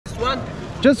one.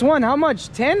 Just one. How much?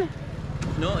 10?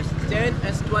 No, it's 10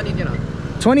 and 20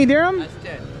 dirham. 20 dirham? That's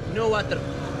 10. No water.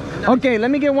 Okay, let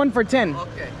me get one for 10.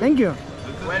 Okay. Thank you.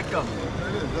 Welcome.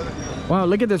 Wow,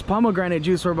 look at this pomegranate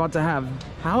juice we're about to have.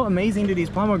 How amazing do these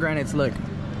pomegranates look?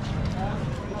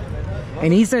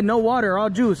 And he said no water, all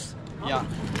juice. Yeah.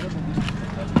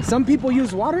 Some people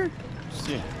use water?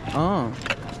 Yeah. Oh.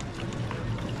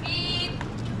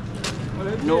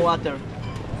 No water.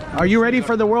 Are you ready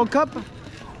for the World Cup?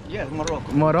 Yes,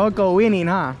 Morocco. Morocco winning,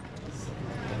 huh?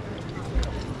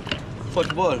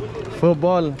 Football.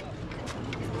 Football.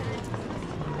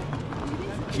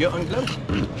 You're English?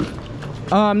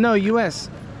 No, US.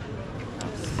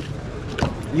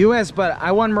 US, but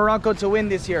I want Morocco to win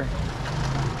this year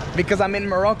because I'm in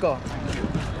Morocco.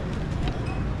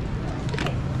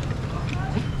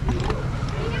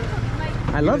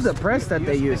 I love the press that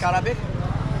they use. Speak Arabic?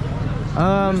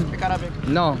 Speak Arabic?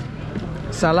 No.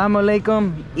 Salam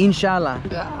alaikum, inshallah.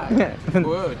 Yeah.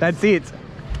 Good. That's it.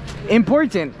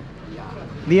 Important.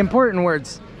 The important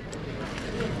words.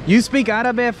 You speak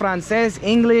Arabic, Francais,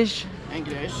 English?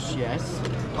 English, yes.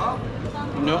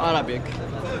 No Arabic.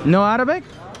 No Arabic?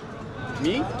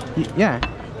 Me? Yeah.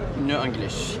 No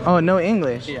English. Oh, no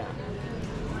English? Yeah.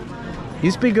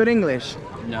 You speak good English?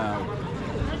 No.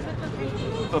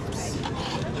 Oops.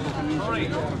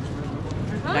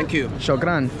 Thank you.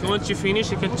 Shukran. So once you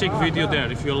finish, you can check video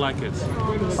there if you like it.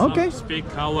 Okay. Speak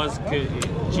how was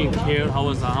drink here,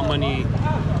 how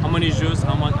many juice,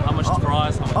 how much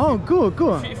price. Oh, cool,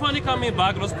 cool. If you want to come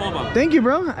back, no problem. Thank you,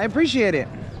 bro. I appreciate it.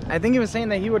 I think he was saying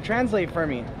that he would translate for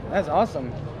me. That's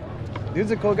awesome.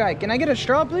 Dude's a cool guy. Can I get a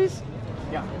straw, please?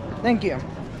 Yeah. Thank you.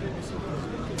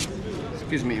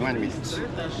 Excuse me, 1 minute.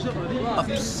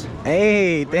 Oops.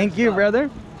 Hey, thank you, brother.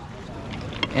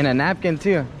 And a napkin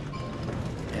too.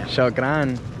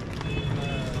 Shukran.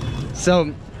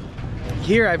 So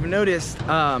here I've noticed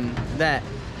that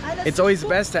it's always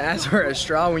best to ask for a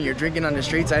straw when you're drinking on the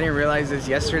streets. I didn't realize this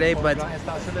yesterday, but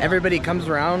everybody comes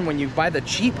around when you buy the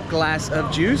cheap glass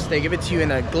of juice. They give it to you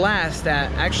in a glass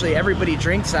that actually everybody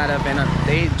drinks out of, and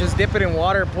they just dip it in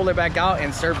water, pull it back out,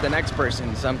 and serve the next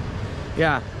person. So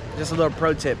yeah, just a little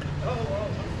pro tip.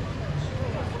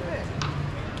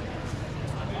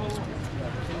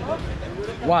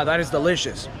 Wow, that is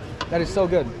delicious. That is so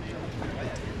good.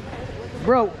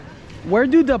 Bro, where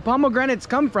do the pomegranates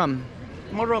come from?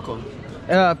 Morocco.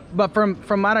 But from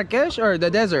Marrakech or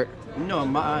the desert? No,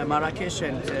 Marrakech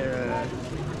and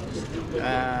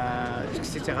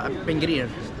Pomegranate.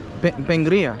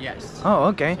 Pengria? Yes. Oh,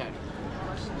 okay.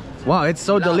 Wow, it's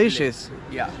so Lovely. delicious.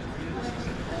 Yeah.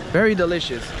 Very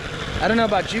delicious. I don't know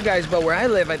about you guys, but where I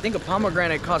live, I think a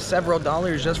pomegranate costs several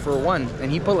dollars just for one.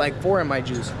 And he put like 4 in my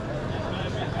juice.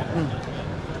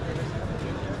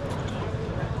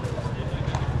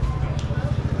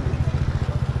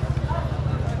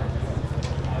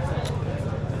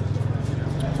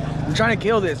 I'm trying to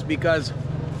kill this because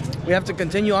we have to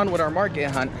continue on with our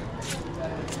market hunt.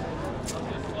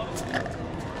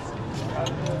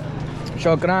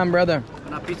 Shukran, brother.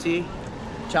 Bon appetit.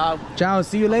 Ciao. Ciao,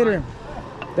 see you later.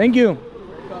 Thank you.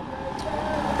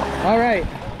 All right,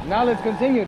 now let's continue.